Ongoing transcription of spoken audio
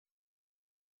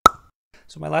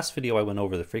So in my last video I went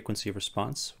over the frequency of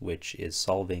response, which is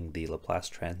solving the Laplace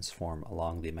transform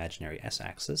along the imaginary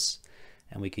s-axis,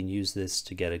 and we can use this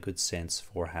to get a good sense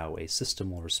for how a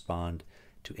system will respond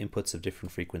to inputs of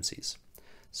different frequencies.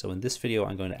 So in this video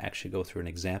I'm going to actually go through an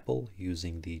example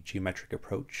using the geometric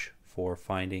approach for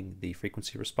finding the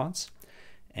frequency response,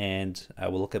 and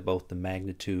we'll look at both the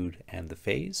magnitude and the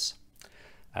phase.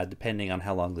 Depending on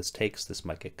how long this takes, this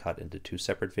might get cut into two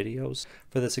separate videos.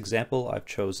 For this example, I've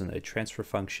chosen a transfer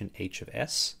function h of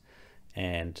s,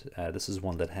 and this is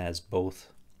one that has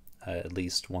both at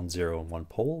least one zero and one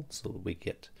pole, so that we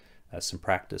get some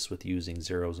practice with using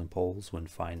zeros and poles when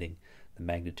finding the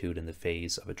magnitude and the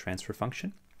phase of a transfer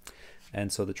function.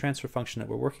 And so the transfer function that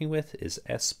we're working with is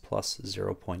s plus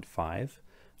 0.5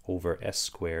 over s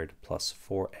squared plus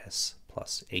 4s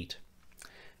plus 8.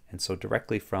 And so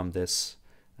directly from this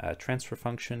transfer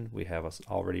function we have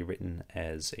already written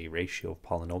as a ratio of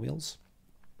polynomials,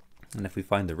 and if we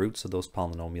find the roots of those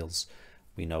polynomials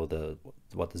we know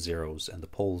what the zeros and the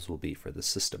poles will be for the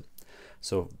system.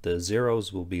 So the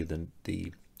zeros will be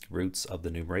the roots of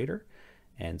the numerator,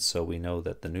 and so we know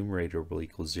that the numerator will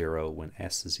equal 0 when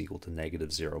s is equal to negative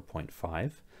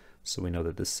 0.5. So we know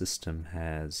that this system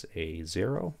has a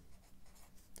 0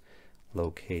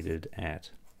 located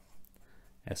at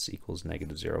s equals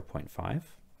negative 0.5.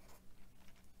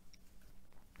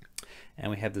 And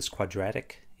we have this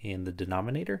quadratic in the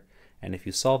denominator, and if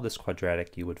you solve this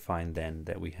quadratic you would find then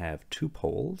that we have two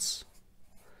poles,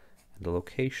 and the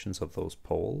locations of those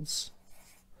poles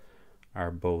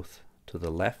are both to the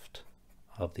left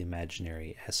of the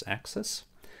imaginary s-axis,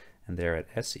 and they're at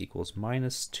s equals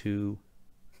minus 2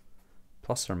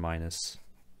 plus or minus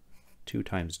 2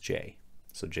 times j.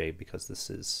 So j because this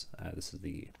is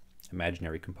the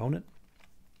imaginary component.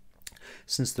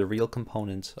 Since the real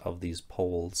component of these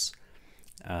poles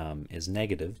is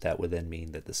negative, that would then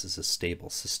mean that this is a stable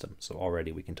system. So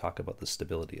already we can talk about the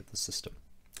stability of the system.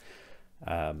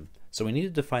 So we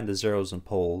needed to find the zeros and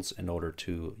poles in order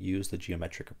to use the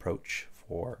geometric approach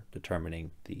for determining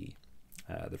the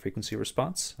frequency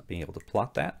response, being able to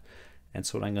plot that. And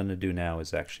so what I'm going to do now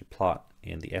is actually plot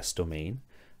in the s domain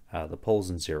the poles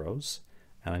and zeros,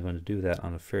 and I'm going to do that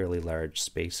on a fairly large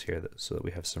space here so that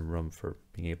we have some room for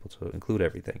being able to include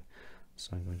everything.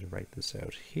 So I'm going to write this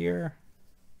out here.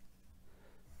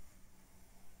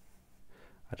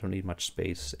 I don't need much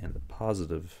space in the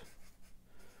positive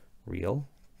real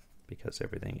because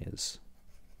everything is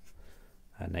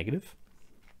negative.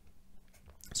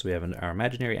 So we have our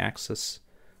imaginary axis,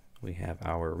 we have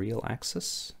our real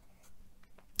axis.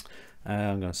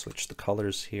 I'm going to switch the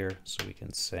colors here so we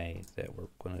can say that we're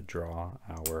going to draw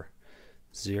our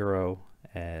 0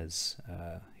 as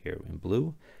here in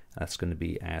blue. That's going to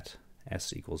be at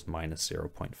s equals minus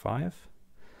 0.5.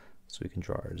 So we can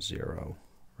draw our 0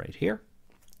 right here.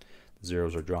 The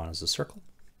zeros are drawn as a circle.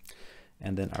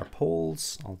 And then our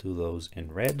poles, I'll do those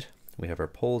in red. We have our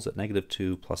poles at negative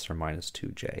 2 plus or minus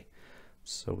 2j.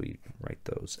 So we write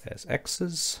those as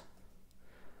x's.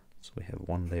 So we have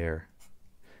one there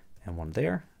and one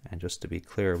there. And just to be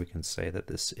clear, we can say that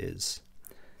this is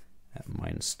at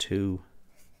minus 2,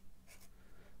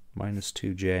 minus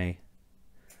 2j, and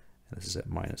this is at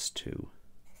minus 2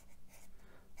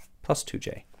 plus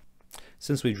 2j.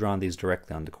 Since we've drawn these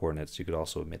directly on the coordinates, you could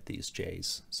also omit these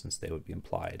j's since they would be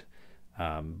implied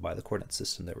by the coordinate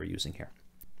system that we're using here.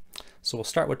 So we'll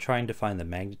start with trying to find the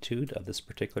magnitude of this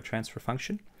particular transfer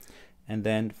function, and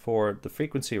then for the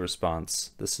frequency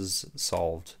response, this is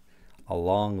solved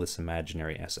along this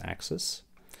imaginary s-axis.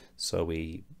 So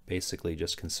we basically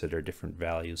just consider different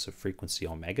values of frequency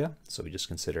omega. So we just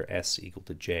consider s equal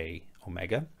to j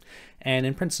omega. And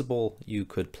in principle, you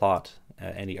could plot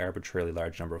any arbitrarily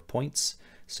large number of points.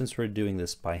 Since we're doing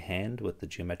this by hand with the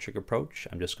geometric approach,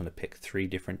 I'm just going to pick 3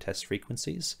 different test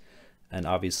frequencies. And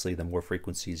obviously, the more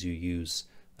frequencies you use,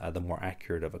 the more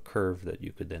accurate of a curve that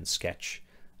you could then sketch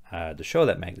to show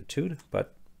that magnitude.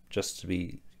 But just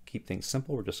to keep things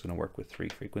simple, we're just going to work with 3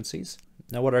 frequencies.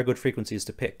 Now, what are good frequencies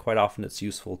to pick? Quite often it's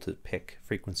useful to pick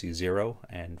frequency 0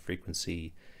 and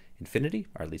frequency infinity,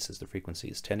 or at least as the frequency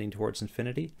is tending towards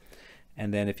infinity.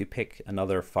 And then if you pick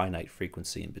another finite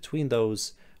frequency in between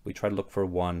those, we try to look for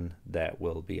one that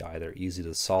will be either easy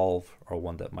to solve or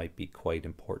one that might be quite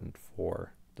important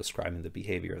for describing the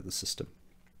behavior of the system.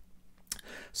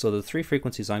 So the 3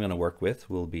 frequencies I'm going to work with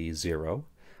will be 0.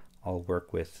 I'll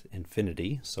work with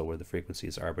infinity, so where the frequency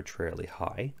is arbitrarily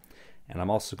high. And I'm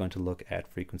also going to look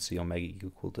at frequency omega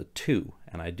equal to 2.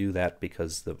 And I do that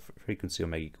because the frequency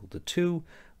omega equal to 2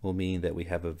 will mean that we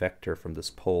have a vector from this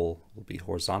pole will be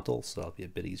horizontal, so that'll be a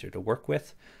bit easier to work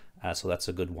with. So that's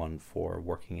a good one for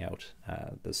working out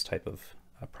this type of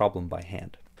problem by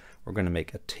hand. We're going to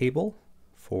make a table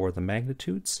for the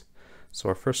magnitudes. So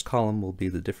our first column will be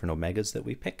the different omegas that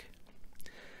we pick.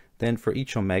 Then for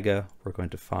each omega, we're going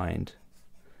to find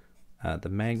the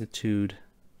magnitude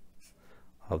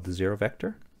of the zero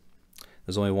vector.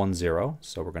 There's only one zero,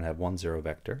 so we're going to have one zero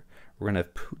vector. We're going to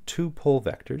have two pole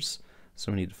vectors,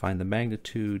 so we need to find the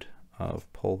magnitude of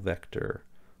pole vector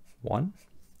 1.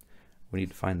 We need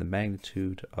to find the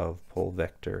magnitude of pole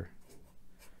vector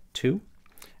 2.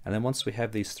 And then once we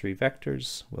have these three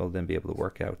vectors, we'll then be able to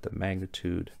work out the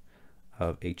magnitude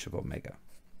of h of omega.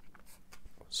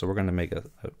 So we're going to make a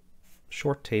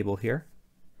short table here.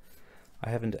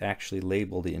 I haven't actually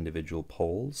labeled the individual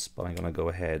poles, but I'm going to go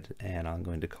ahead and I'm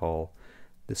going to call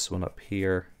this one up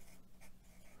here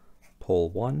pole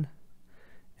 1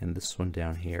 and this one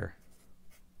down here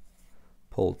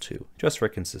pole 2, just for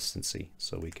consistency,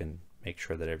 so we can make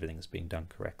sure that everything is being done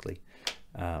correctly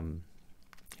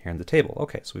here in the table.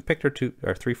 Okay, so we picked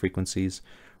our three frequencies.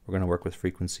 We're going to work with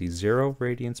frequency 0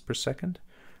 radians per second.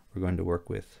 We're going to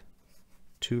work with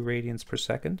 2 radians per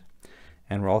second.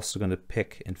 And we're also going to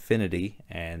pick infinity.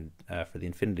 And for the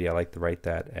infinity, I like to write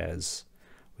that as,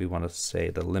 we want to say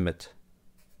the limit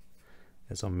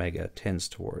as omega tends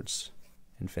towards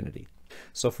infinity.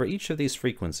 So for each of these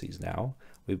frequencies now,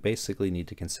 we basically need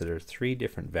to consider three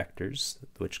different vectors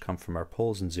which come from our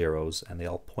poles and zeros, and they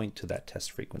all point to that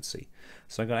test frequency.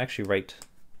 So I'm going to actually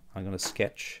I'm going to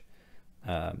sketch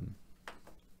for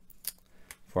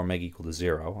omega equal to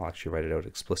 0. I'll actually write it out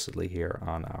explicitly here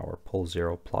on our pole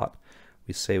 0 plot.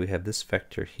 We say we have this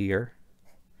vector here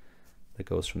that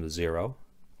goes from the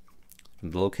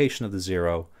location of the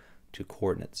 0 to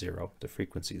coordinate 0, to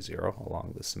frequency 0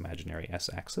 along this imaginary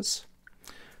s-axis.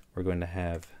 We're going to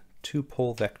have two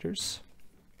pole vectors,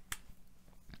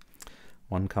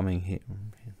 one coming here,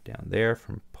 down there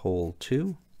from pole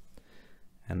 2,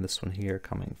 and this one here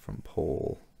coming from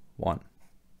pole 1.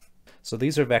 So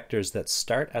these are vectors that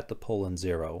start at the pole and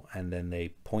 0, and then they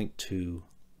point to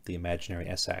the imaginary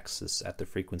s-axis at the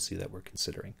frequency that we're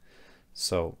considering.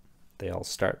 So they all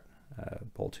start,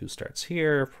 pole 2 starts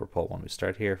here, for pole 1 we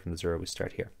start here, from the 0 we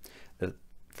start here.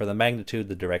 For the magnitude,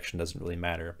 the direction doesn't really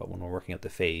matter, but when we're working at the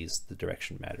phase, the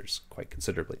direction matters quite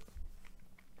considerably.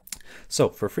 So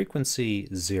for frequency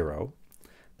 0,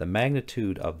 the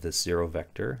magnitude of this 0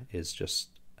 vector is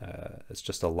just it's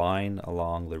just a line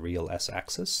along the real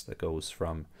s-axis that goes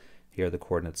from here. The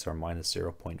coordinates are minus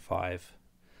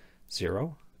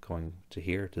 0.50 going to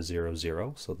here to 0,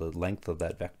 0. So the length of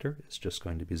that vector is just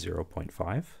going to be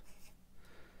 0.5.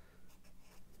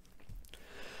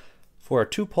 For our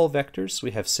two pole vectors,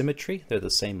 we have symmetry. They're the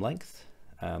same length,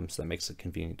 so that makes it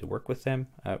convenient to work with them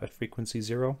at frequency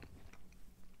 0.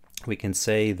 We can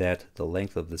say that the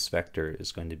length of this vector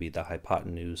is going to be the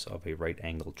hypotenuse of a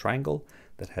right-angled triangle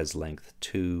that has length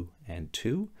 2 and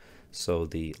 2. So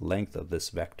the length of this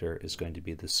vector is going to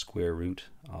be the square root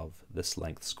of this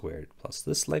length squared plus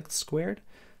this length squared.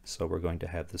 So we're going to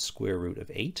have the square root of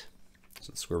 8,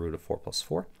 so the square root of 4 plus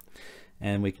 4.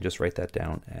 And we can just write that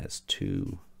down as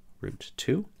 2 root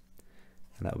 2,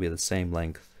 and that will be the same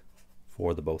length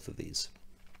for the both of these.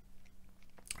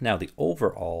 Now the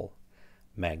overall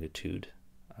magnitude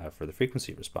for the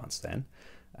frequency response then,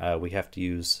 we have to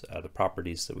use the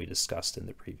properties that we discussed in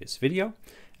the previous video,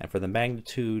 and for the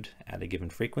magnitude at a given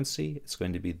frequency, it's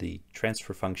going to be the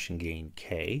transfer function gain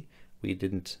k. We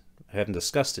haven't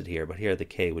discussed it here, but here the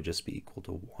k would just be equal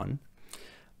to 1.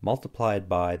 Multiplied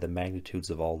by the magnitudes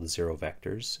of all the 0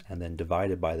 vectors, and then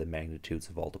divided by the magnitudes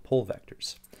of all the pole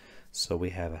vectors. So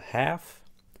we have a half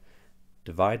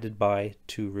divided by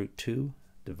 2 root 2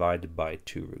 divided by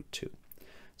 2 root 2.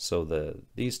 So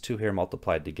these two here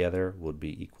multiplied together would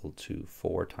be equal to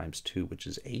 4 times 2, which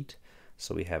is 8.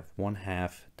 So we have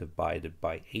 1/2 divided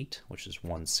by 8, which is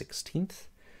 1/16,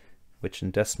 which in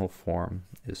decimal form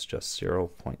is just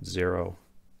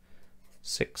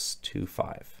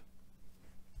 0.0625.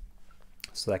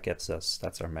 So that gets us,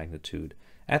 that's our magnitude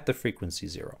at the frequency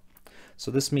 0.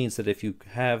 So this means that if you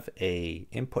have an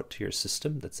input to your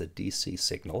system that's a DC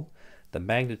signal, the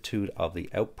magnitude of the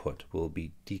output will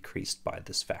be decreased by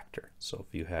this factor. So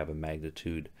if you have a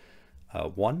magnitude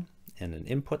 1 in an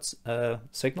input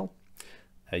signal,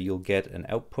 you'll get an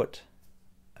output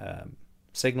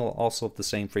signal also of the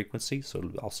same frequency, so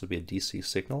it'll also be a DC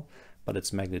signal, but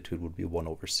its magnitude would be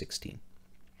 1/16.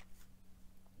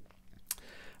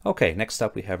 Okay, next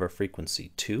up we have our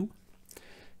frequency 2.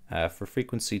 For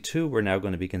frequency 2, we're now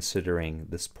going to be considering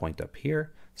this point up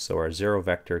here. So our 0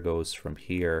 vector goes from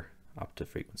here up to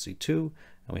frequency 2,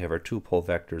 and we have our two pole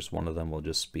vectors. One of them will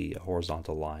just be a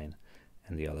horizontal line,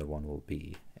 and the other one will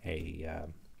be a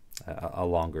a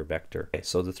longer vector. Okay,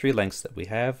 so the three lengths that we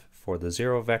have for the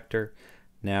 0 vector,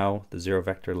 now the 0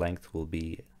 vector length will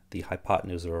be the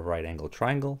hypotenuse of a right angle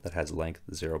triangle that has length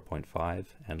 0.5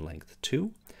 and length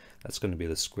 2. That's going to be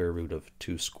the square root of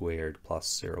 2 squared plus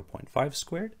 0.5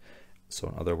 squared. So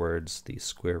in other words, the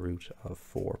square root of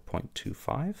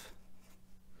 4.25.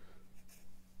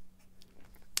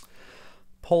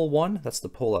 Pole 1, that's the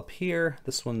pole up here.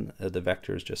 This one, the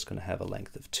vector is just going to have a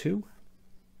length of 2.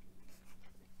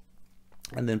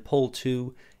 And then pole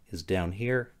 2 is down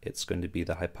here. It's going to be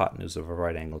the hypotenuse of a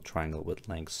right angle triangle with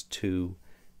lengths 2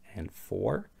 and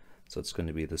 4. So it's going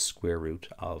to be the square root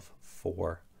of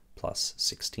 4 plus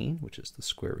 16, which is the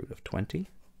square root of 20.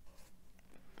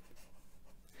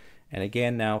 And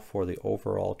again, now for the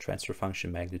overall transfer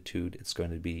function magnitude, it's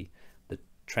going to be the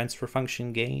transfer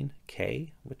function gain,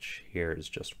 k, which here is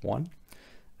just 1,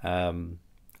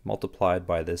 multiplied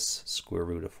by this square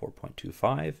root of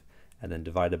 4.25, and then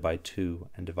divided by 2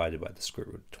 and divided by the square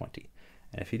root of 20.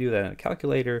 And if you do that in a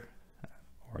calculator,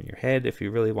 or in your head if you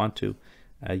really want to,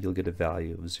 you'll get a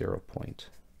value of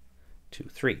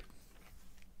 0.23,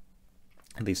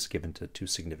 at least given to two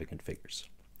significant figures.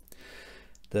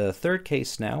 The third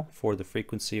case now, for the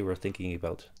frequency, we're thinking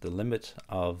about the limit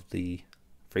of the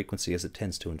frequency as it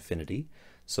tends to infinity.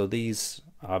 So these,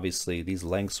 obviously, these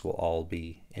lengths will all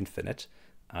be infinite,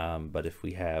 but if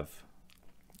we have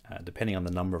depending on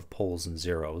the number of poles and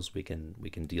zeros, we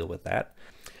can deal with that.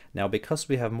 Now, because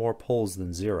we have more poles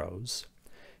than zeros,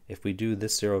 if we do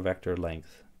this 0 vector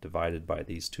length divided by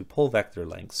these two pole vector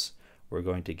lengths, we're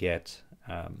going to get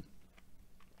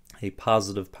a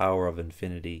positive power of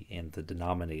infinity in the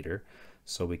denominator.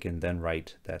 So we can then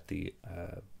write that the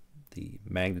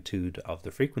magnitude of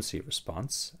the frequency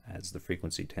response, as the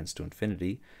frequency tends to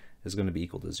infinity, is going to be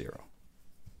equal to 0.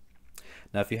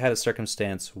 Now, if you had a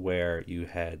circumstance where you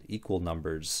had equal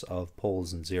numbers of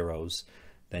poles and zeros,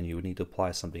 then you would need to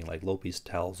apply something like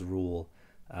L'Hopital's rule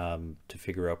to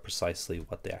figure out precisely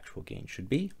what the actual gain should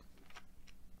be.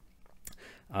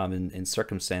 In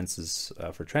circumstances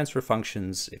for transfer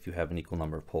functions, if you have an equal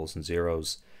number of poles and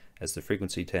zeros, as the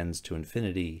frequency tends to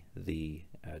infinity, the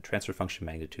transfer function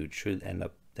magnitude should end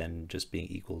up then just being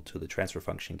equal to the transfer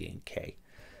function gain k.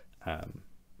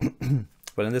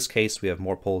 But in this case, we have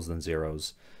more poles than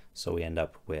zeros, so we end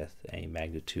up with a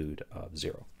magnitude of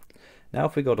 0. Now,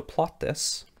 if we go to plot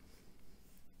this,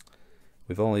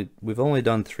 we've only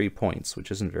done 3 points,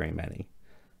 which isn't very many.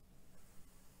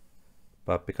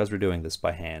 But because we're doing this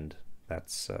by hand,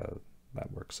 that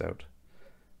works out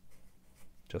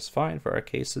just fine for our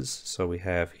cases. So we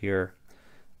have here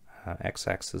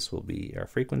x-axis will be our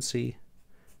frequency,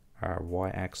 our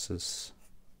y-axis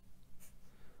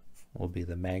will be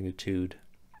the magnitude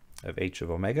of h of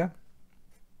omega.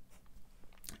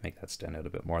 Make that stand out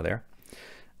a bit more there.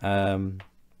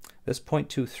 This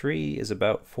 0.23 is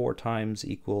about 4 times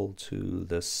equal to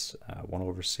this 1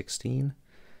 over 16.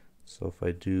 So if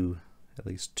I do at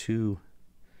least 2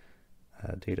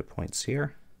 data points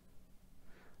here,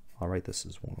 I'll write this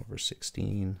as 1 over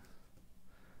 16.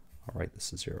 I'll write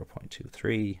this as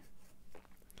 0.23.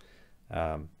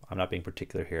 I'm not being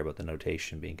particular here about the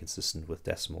notation being consistent with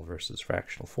decimal versus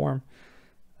fractional form.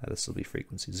 This will be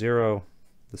frequency 0.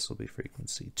 This will be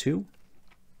frequency 2.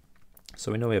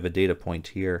 So we know we have a data point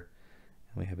here,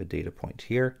 and we have a data point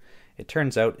here. It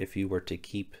turns out if you were to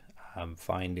keep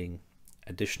finding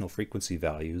additional frequency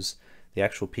values, the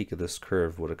actual peak of this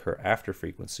curve would occur after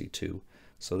frequency 2.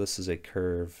 So this is a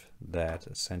curve that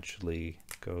essentially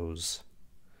goes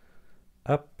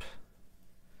up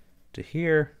to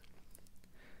here.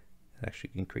 It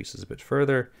actually increases a bit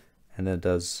further, and then it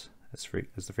does, as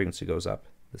the frequency goes up,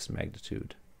 this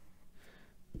magnitude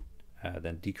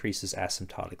then decreases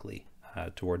asymptotically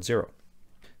towards 0.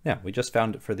 Now, we just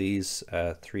found it for these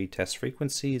 3 test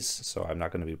frequencies, so I'm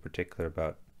not going to be particular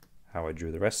about how I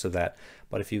drew the rest of that,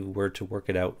 but if you were to work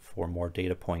it out for more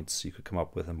data points, you could come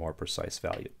up with a more precise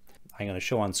value. I'm going to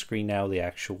show on screen now the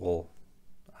actual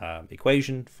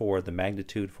equation for the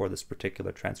magnitude for this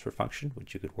particular transfer function,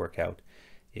 which you could work out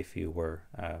if you were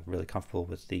really comfortable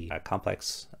with the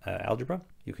complex algebra.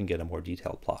 You can get a more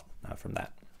detailed plot from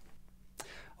that.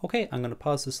 Okay, I'm going to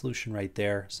pause the solution right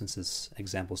there since this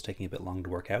example is taking a bit long to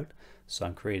work out. So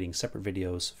I'm creating separate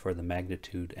videos for the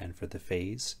magnitude and for the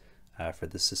phase for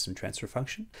the system transfer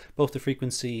function. Both the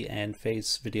frequency and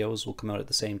phase videos will come out at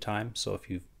the same time. So if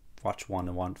you watch one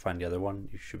and want to find the other one,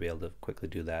 you should be able to quickly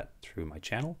do that through my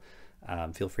channel.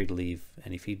 Feel free to leave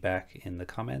any feedback in the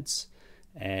comments,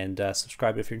 and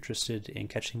subscribe if you're interested in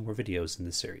catching more videos in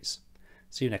this series.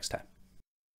 See you next time.